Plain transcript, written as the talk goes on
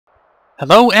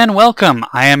Hello and welcome.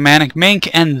 I am ManicMink,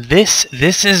 and this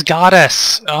is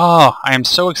GODUS. Oh, I am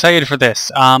so excited for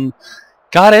this.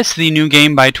 GODUS, the new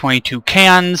game by 22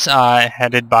 Cans,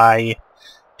 headed by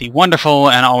the wonderful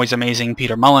and always amazing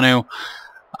Peter Molyneux,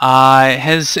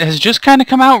 has just kind of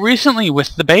come out recently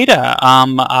with the beta.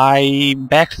 I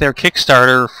backed their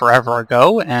Kickstarter forever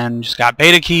ago and just got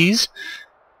beta keys.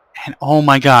 And oh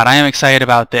my god, I am excited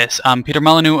about this. Peter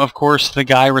Molyneux, of course, the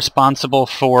guy responsible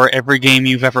for every game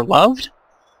you've ever loved,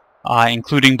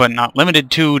 including but not limited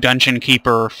to Dungeon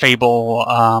Keeper, Fable,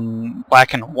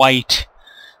 Black and White,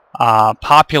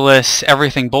 Populous,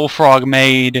 everything Bullfrog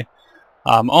made.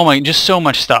 Oh my, just so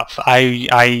much stuff.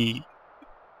 I'm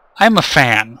a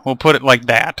fan. We'll put it like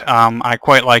that. I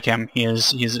quite like him.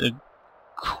 He's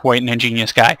quite an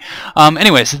ingenious guy.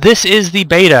 Anyways, this is the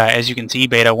beta, as you can see,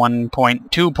 beta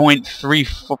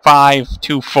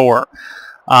 1.2.3524.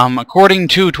 According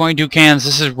to 22 Cans,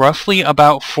 this is roughly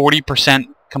about 40%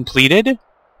 completed.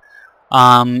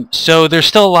 So there's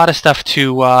still a lot of stuff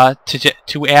to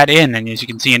add in, and as you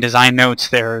can see in design notes,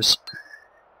 there's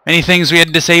many things we had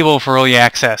to disable for early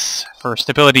access, for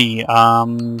stability.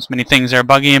 Many things are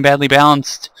buggy and badly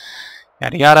balanced.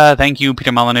 Yada yada. Thank you,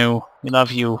 Peter Molyneux. We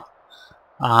love you.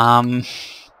 If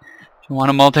you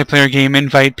want a multiplayer game,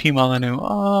 invite P. Molyneux.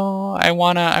 Oh, I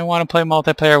wanna play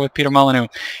multiplayer with Peter Molyneux.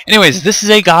 Anyways, this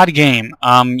is a god game.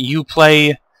 You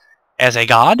play as a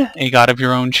god of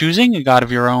your own choosing, a god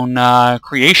of your own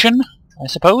creation, I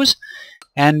suppose.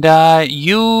 And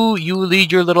you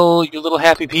lead your little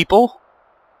happy people,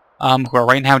 who are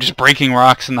right now just breaking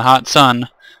rocks in the hot sun,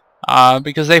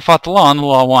 because they fought the law and the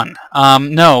law won.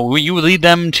 No, you lead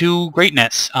them to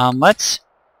greatness.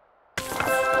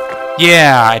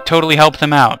 Yeah, I totally helped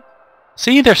them out.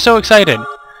 See, they're so excited.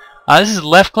 This is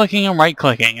left-clicking and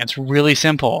right-clicking. It's really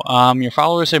simple. Your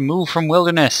followers have moved from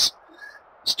wilderness,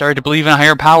 started to believe in a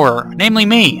higher power, namely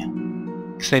me,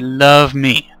 because they love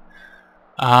me.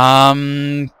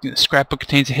 The scrapbook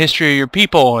contains a history of your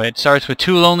people. It starts with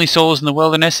 2 lonely souls in the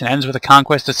wilderness and ends with a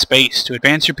conquest of space. To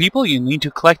advance your people, you need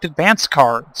to collect advance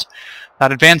cards.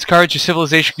 Without advance cards, your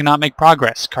civilization cannot make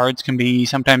progress. Cards can be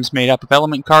sometimes made up of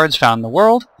element cards found in the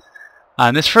world.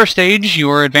 In this first stage,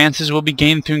 your advances will be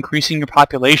gained through increasing your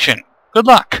population. Good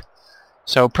luck!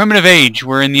 So, primitive age,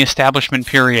 we're in the establishment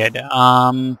period.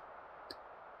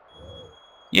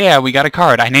 Yeah, we got a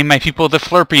card. I named my people the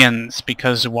Flurpians,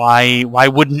 because why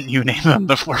wouldn't you name them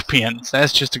the Flurpians?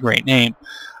 That's just a great name.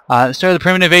 At the start of the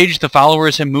primitive age, the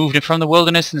followers have moved from the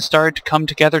wilderness and started to come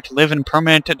together to live in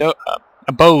permanent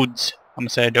abodes. I'm going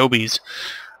to say adobes.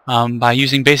 By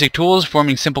using basic tools,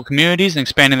 forming simple communities, and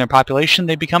expanding their population,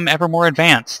 they become ever more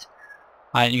advanced.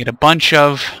 You get a bunch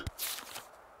of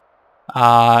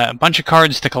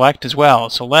cards to collect as well.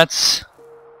 So let's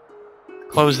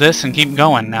close this and keep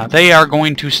going. Now they are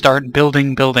going to start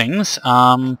building buildings,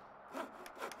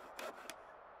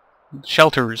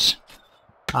 shelters.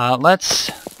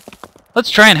 Let's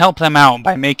try and help them out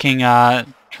by making try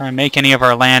and make any of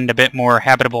our land a bit more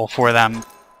habitable for them.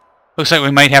 Looks like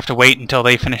we might have to wait until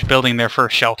they finish building their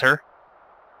first shelter.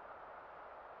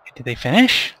 Did they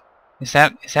finish? Is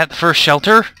that the first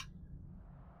shelter?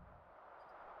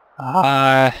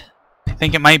 I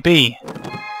think it might be.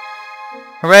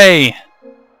 Hooray!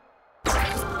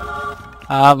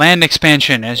 Land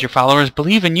expansion. As your followers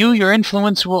believe in you, your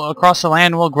influence across the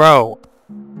land will grow.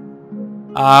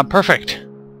 Perfect.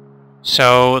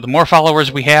 So the more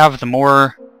followers we have, the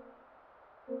more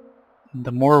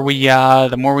we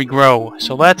grow.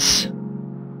 So let's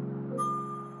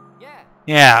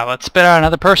spit out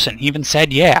another person. He even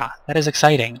said yeah. That is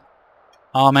exciting.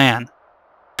 Oh man.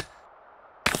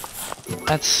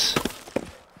 Let's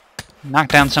knock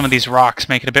down some of these rocks,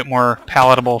 make it a bit more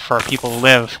palatable for our people to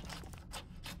live.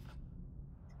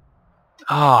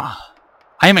 Ah,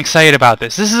 I am excited about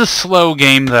this. This is a slow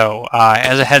game, though,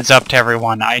 as a heads up to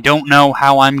everyone. I don't know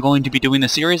how I'm going to be doing the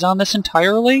series on this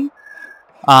entirely.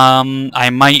 I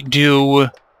might do,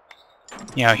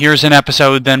 here's an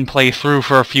episode, then play through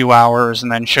for a few hours, and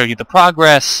then show you the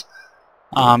progress.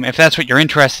 If that's what you're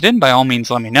interested in, by all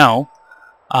means let me know.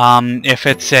 If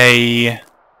it's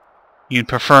you'd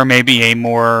prefer maybe a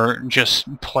more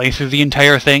just play through the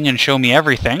entire thing and show me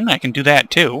everything, I can do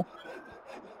that too.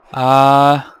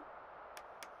 So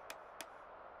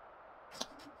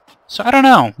I don't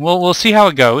know. We'll see how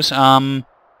it goes. I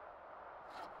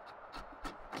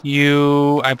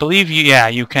believe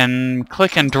you can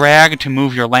click and drag to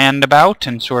move your land about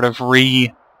and sort of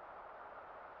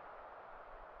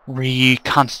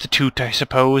reconstitute, I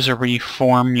suppose, or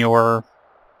reform your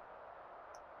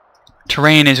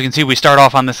terrain. As you can see, we start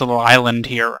off on this little island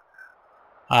here.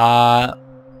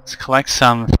 Let's collect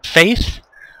some faith.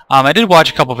 I did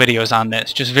watch a couple videos on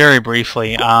this, just very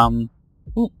briefly.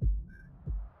 Ooh.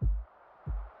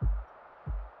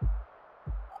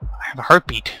 I have a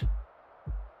heartbeat.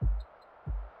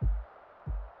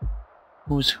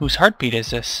 Whose heartbeat is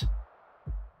this?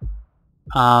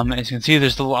 As you can see,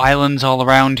 there's little islands all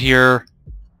around here.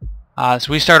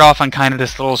 So we start off on kind of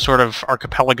this little sort of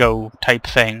archipelago type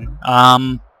thing.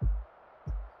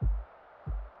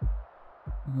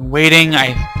 Waiting.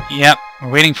 Yep. We're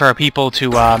waiting for our people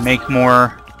to make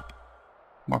more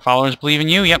followers believe in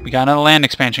you. Yep. We got another land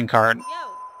expansion card.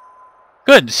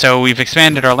 Good. So we've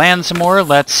expanded our land some more.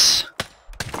 Let's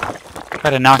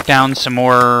try to knock down some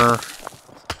more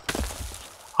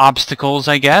obstacles,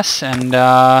 I guess, and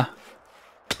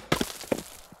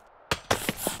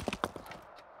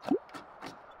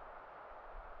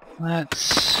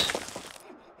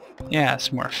yeah,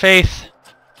 some more faith.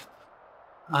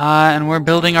 And we're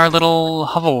building our little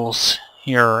hovels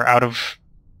here out of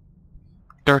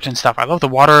dirt and stuff. I love the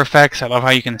water effects. I love how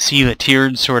you can see the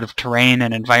tiered sort of terrain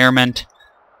and environment.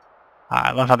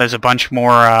 I love how there's a bunch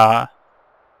more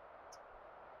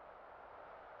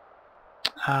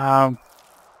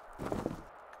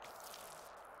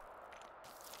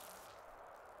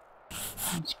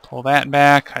let's pull that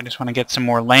back. I just want to get some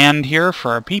more land here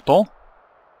for our people.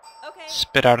 Okay.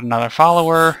 Spit out another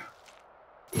follower.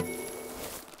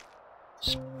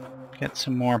 Get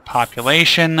some more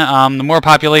population. The more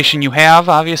population you have,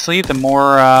 obviously, the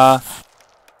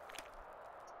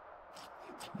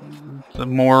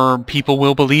more people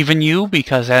will believe in you,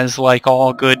 because as like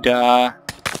all good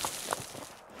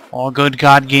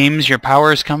God games, your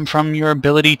powers come from your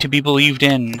ability to be believed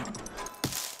in.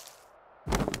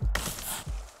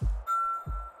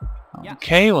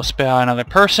 Okay, we'll spit out another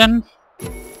person.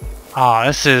 Ah,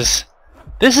 this is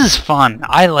fun.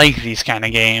 I like these kind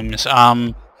of games.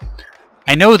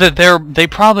 I know that they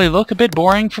probably look a bit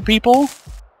boring for people.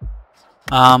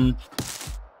 I'm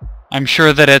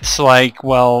sure that it's like,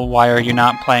 well, why are you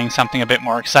not playing something a bit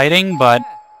more exciting? But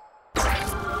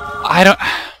I don't.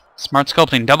 Smart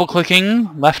sculpting,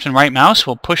 double-clicking left and right mouse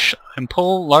will push and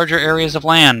pull larger areas of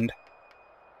land.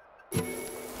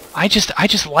 I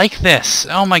just like this.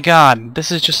 Oh my god,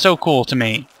 this is just so cool to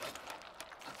me.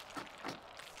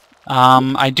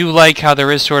 I do like how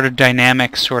there is sort of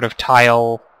dynamic sort of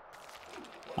tile.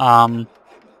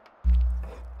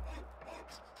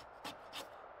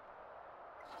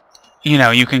 You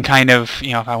know, you can kind of,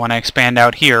 you know, if I want to expand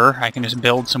out here, I can just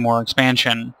build some more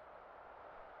expansion.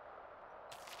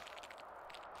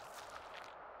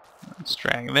 Let's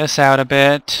drag this out a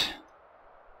bit.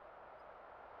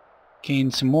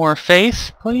 Gain some more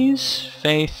faith, please.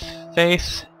 Faith,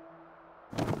 faith.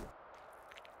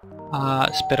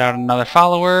 Spit out another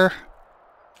follower.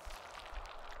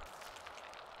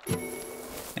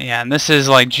 Yeah, and this is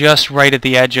like just right at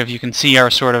the edge of, you can see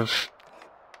our sort of,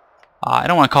 I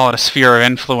don't want to call it a sphere of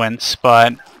influence,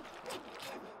 but,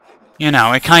 you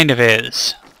know, it kind of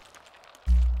is.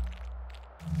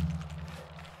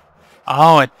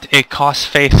 Oh, it costs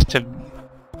faith to...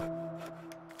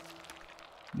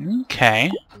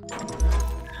 Okay.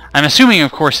 I'm assuming,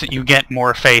 of course, that you get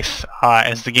more faith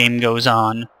as the game goes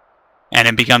on, and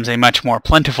it becomes a much more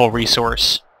plentiful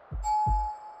resource.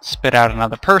 Spit out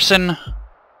another person.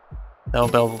 They'll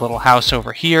build a little house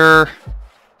over here.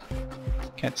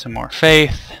 Get some more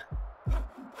faith.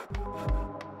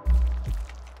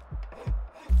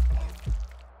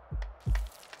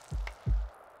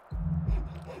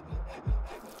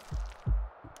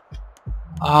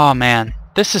 Oh man,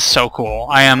 this is so cool.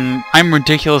 I'm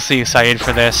ridiculously excited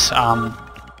for this.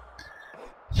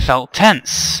 Felt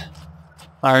tents.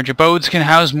 Large abodes can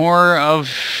house more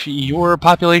of your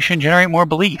population, generate more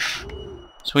belief.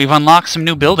 So we've unlocked some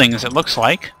new buildings, it looks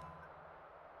like.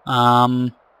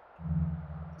 And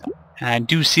I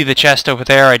do see the chest over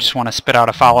there. I just want to spit out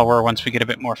a follower once we get a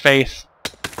bit more faith.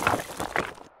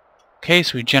 Okay,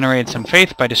 so we generated some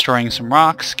faith by destroying some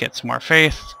rocks. Get some more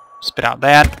faith. Spit out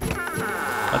that.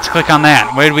 Let's click on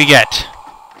that. What did we get?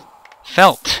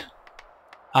 Felt.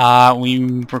 We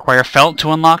require felt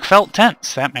to unlock felt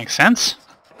tents. That makes sense.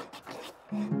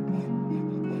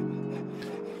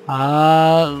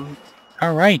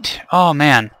 Alright. Oh,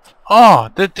 man. Oh,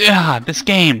 this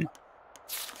game.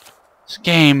 This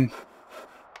game.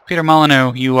 Peter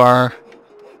Molyneux, you are...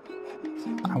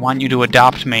 I want you to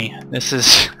adopt me. This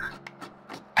is...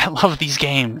 I love these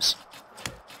games.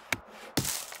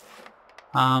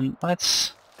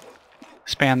 Let's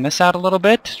expand this out a little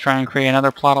bit. Try and create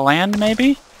another plot of land,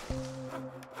 maybe?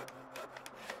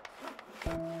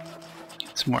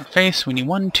 Get some more face. We need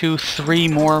 1, 2, 3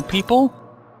 more people.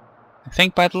 I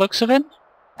think by the looks of it.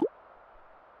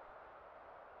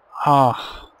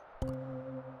 Oh,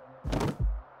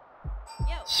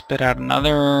 Spit out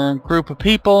another group of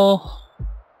people.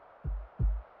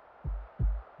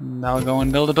 And I'll go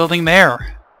and build a building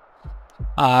there.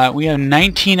 We have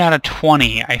 19 out of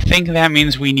 20. I think that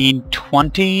means we need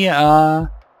 20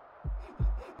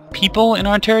 people in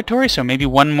our territory, so maybe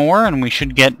one more and we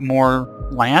should get more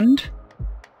land?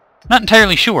 Not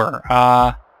entirely sure.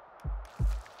 How,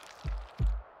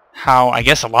 I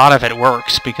guess a lot of it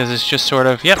works, because it's just sort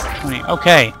of, yep, 20,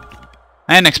 okay.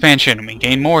 Land expansion, we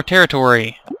gain more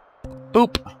territory.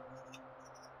 Boop.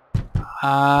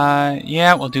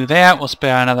 Yeah, we'll do that. We'll spit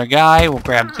out another guy. We'll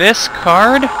grab this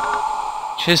card,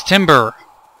 which is timber.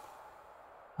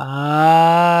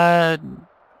 Yeah,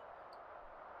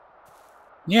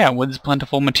 wood's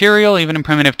plentiful material. Even in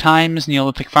primitive times,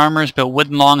 Neolithic farmers built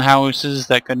wooden longhouses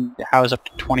that could house up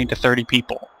to 20 to 30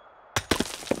 people.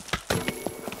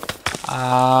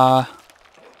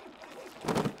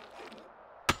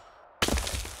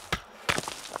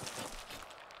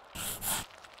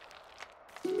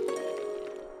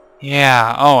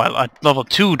 Yeah, oh, a level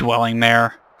 2 dwelling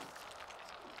there.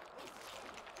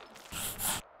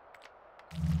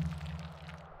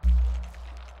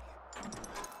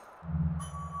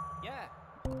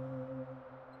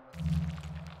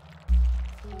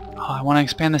 Oh, I want to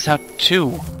expand this out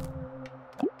too.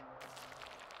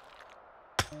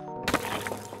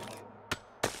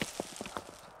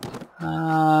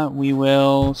 We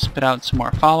will spit out some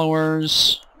more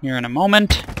followers here in a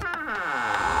moment.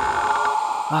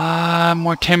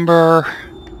 More timber.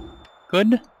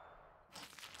 Good.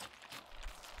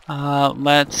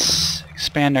 Let's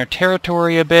expand our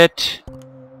territory a bit.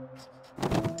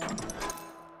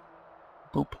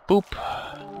 Boop, boop.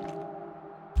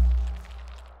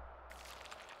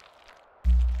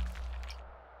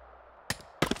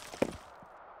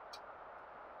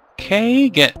 Okay,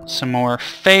 get some more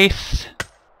faith.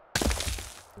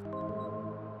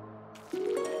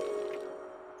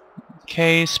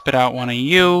 Okay, spit out one of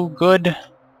you. Good.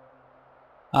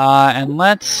 And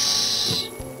let's...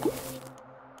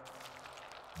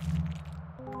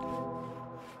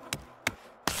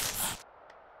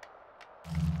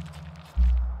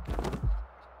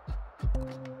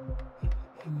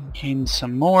 gain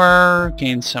some more,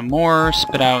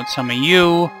 spit out some of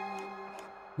you.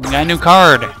 We got a new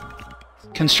card.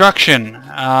 Construction.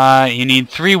 You need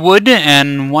 3 wood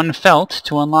and 1 felt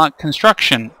to unlock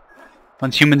construction.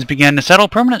 Once humans began to settle,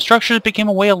 permanent structures became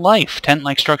a way of life.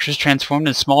 Tent-like structures transformed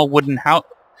into small wooden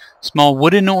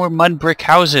or mud brick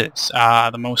houses.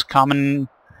 The most common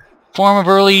form of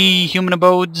early human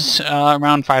abodes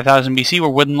around 5000 BC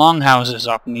were wooden longhouses.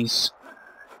 Often these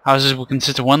houses would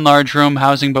consist of one large room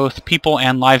housing both people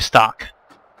and livestock.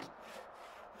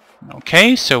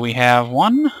 Okay, so we have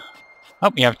one.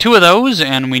 Oh, we have 2 of those,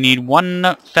 and we need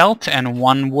 1 felt and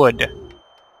 1 wood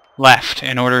left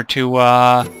in order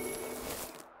to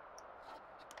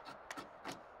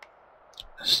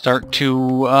start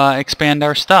to expand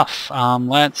our stuff.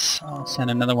 I'll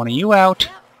send another one of you out.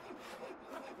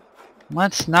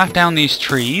 Let's knock down these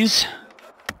trees.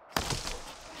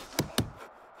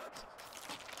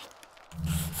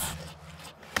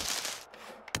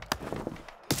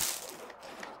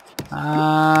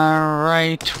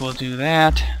 Alright, we'll do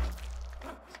that.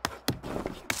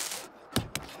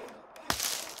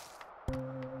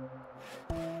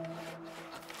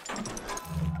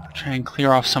 Try and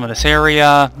clear off some of this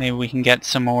area. Maybe we can get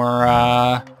some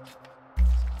more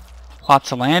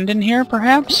plots of land in here,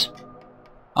 perhaps?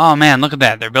 Oh man, look at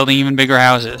that. They're building even bigger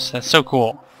houses. That's so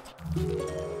cool.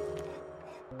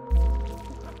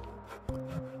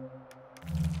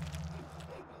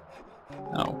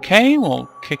 Okay, we'll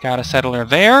kick out a settler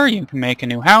there. You can make a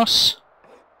new house.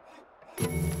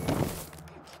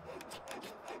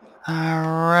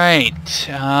 Alright,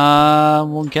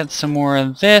 we'll get some more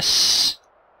of this.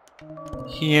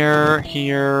 Here,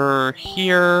 here,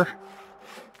 here.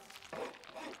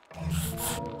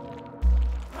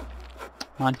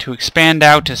 Want to expand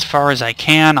out as far as I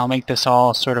can. I'll make this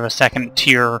all sort of a second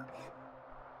tier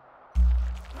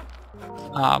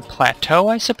plateau,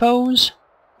 I suppose.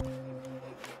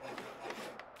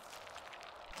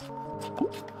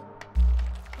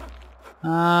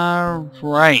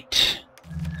 Right.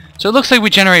 So it looks like we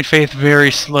generate faith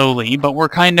very slowly, but we're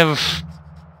kind of...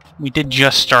 We did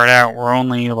just start out. We're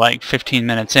only like 15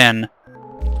 minutes in.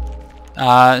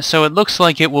 So it looks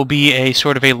like it will be a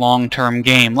sort of a long-term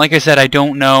game. Like I said, I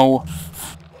don't know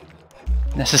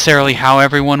necessarily how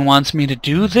everyone wants me to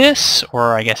do this,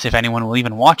 or I guess if anyone will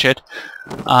even watch it.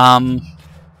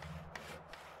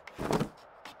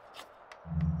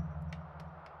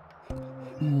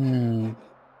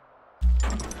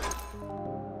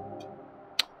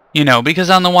 You know, because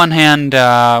on the one hand,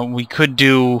 we could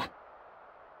do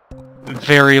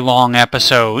very long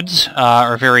episodes,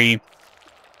 or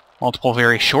multiple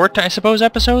very short, I suppose,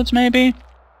 episodes, maybe?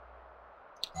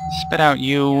 Spit out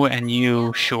you and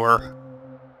you, sure.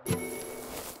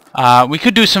 We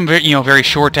could do some very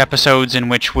short episodes in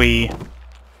which we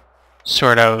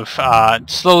sort of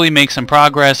slowly make some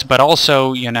progress, but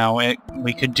also,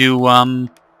 we could do, I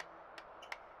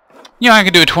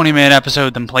could do a 20-minute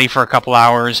episode, then play for a couple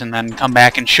hours, and then come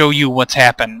back and show you what's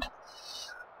happened.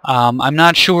 I'm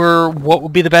not sure what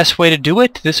would be the best way to do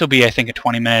it. This will be, I think, a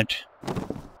 20-minute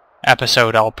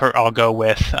episode I'll go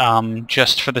with,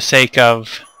 just for the sake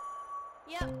of...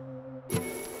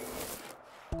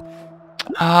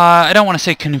 I don't want to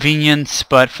say convenience,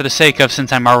 but for the sake of,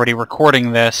 since I'm already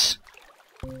recording this...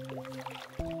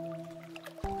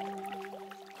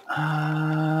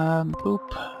 boop.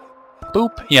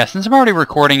 Boop. Yeah, since I'm already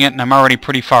recording it, and I'm already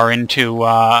pretty far into,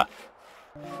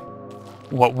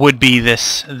 what would be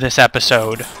this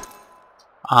episode,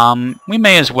 we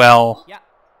may as well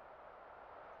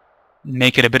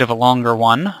make it a bit of a longer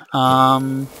one.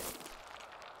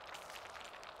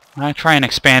 I try and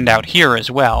expand out here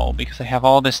as well, because I have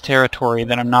all this territory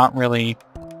that I'm not really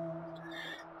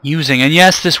using. And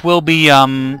yes, this will be,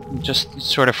 just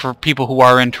sort of for people who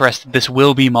are interested, this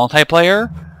will be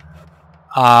multiplayer.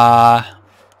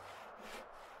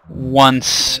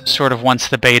 Once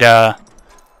the beta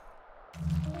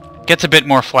gets a bit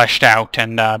more fleshed out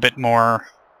and a bit more...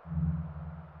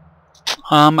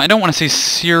 I don't want to say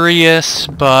serious,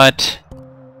 but...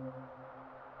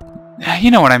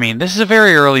 you know what I mean. This is a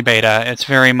very early beta. It's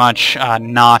very much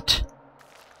not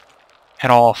at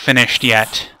all finished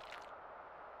yet.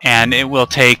 And it will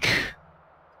take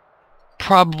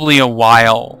probably a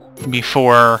while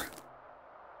before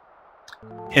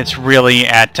it's really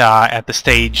at the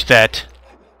stage that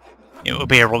it will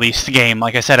be a released game.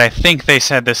 Like I said, I think they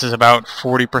said this is about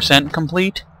 40%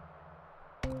 complete.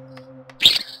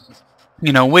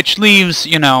 Which leaves,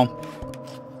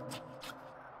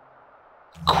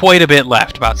 quite a bit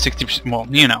left, about 60%. Well,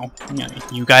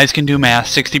 you guys can do math.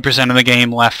 60% of the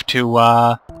game left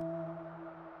to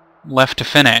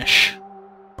finish.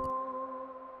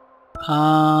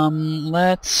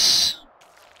 Let's...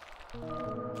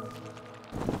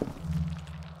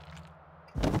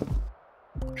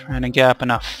 Trying to get up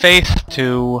enough faith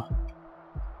to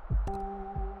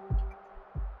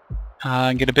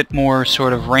get a bit more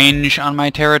sort of range on my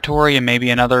territory, and maybe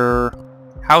another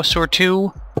house or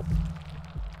two.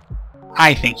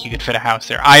 I think you could fit a house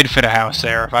there. I'd fit a house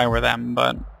there if I were them,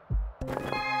 but...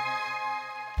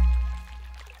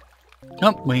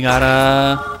 Oh, we got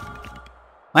a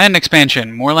land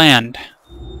expansion. More land.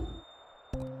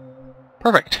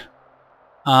 Perfect.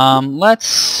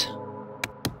 Let's...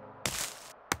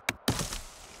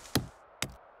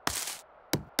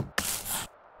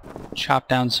 chop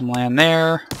down some land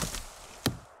there.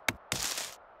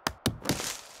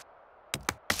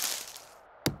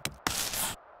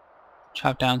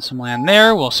 Chop down some land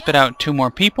there. We'll spit out 2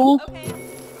 more people.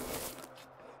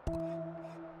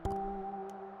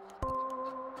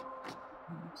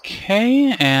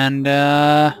 Okay, and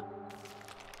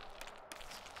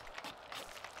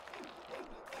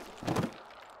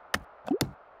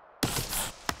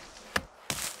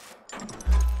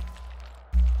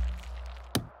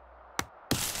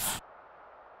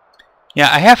yeah,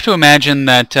 I have to imagine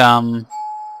that,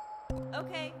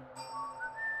 Okay.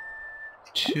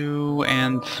 2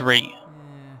 and 3. I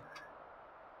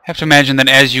have to imagine that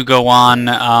as you go on,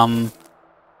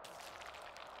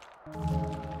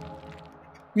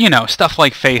 stuff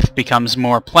like faith becomes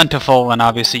more plentiful, and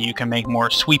obviously you can make more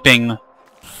sweeping,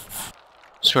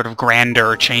 sort of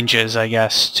grander changes, I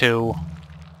guess, to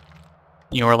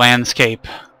your landscape.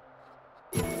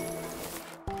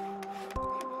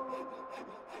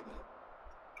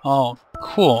 Oh,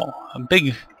 cool. A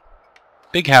big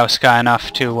house guy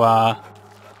enough to,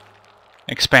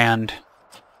 expand.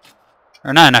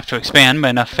 Or not enough to expand, but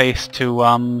enough faith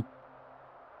to,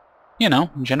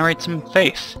 generate some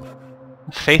faith.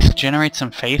 Faith generate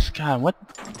some faith? God, what?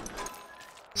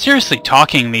 Seriously,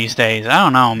 talking these days, I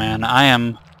don't know, man. I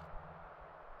am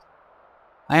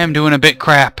doing a bit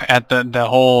crap at the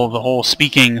whole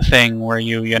speaking thing where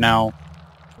you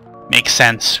make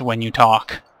sense when you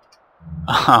talk.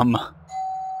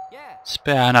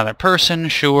 Spit out another person,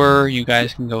 sure, you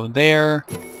guys can go there.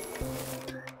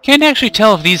 Can't actually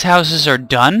tell if these houses are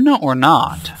done or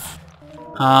not.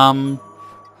 I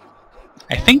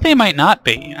think they might not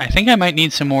be. I think I might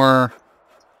need some more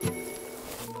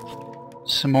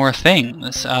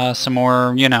things. Some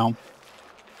more,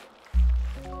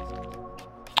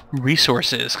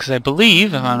 resources, because I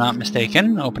believe, if I'm not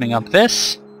mistaken, opening up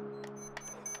this,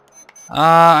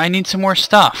 I need some more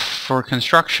stuff for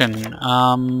construction.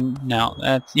 No,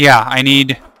 that's... yeah, I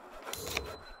need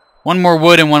one more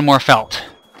wood and one more felt.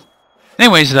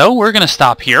 Anyways, though, we're going to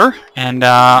stop here, and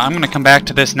I'm going to come back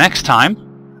to this next time.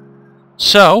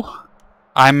 So,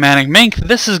 I'm ManicMink,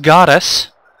 this is GODUS,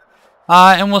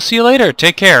 and we'll see you later.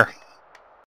 Take care.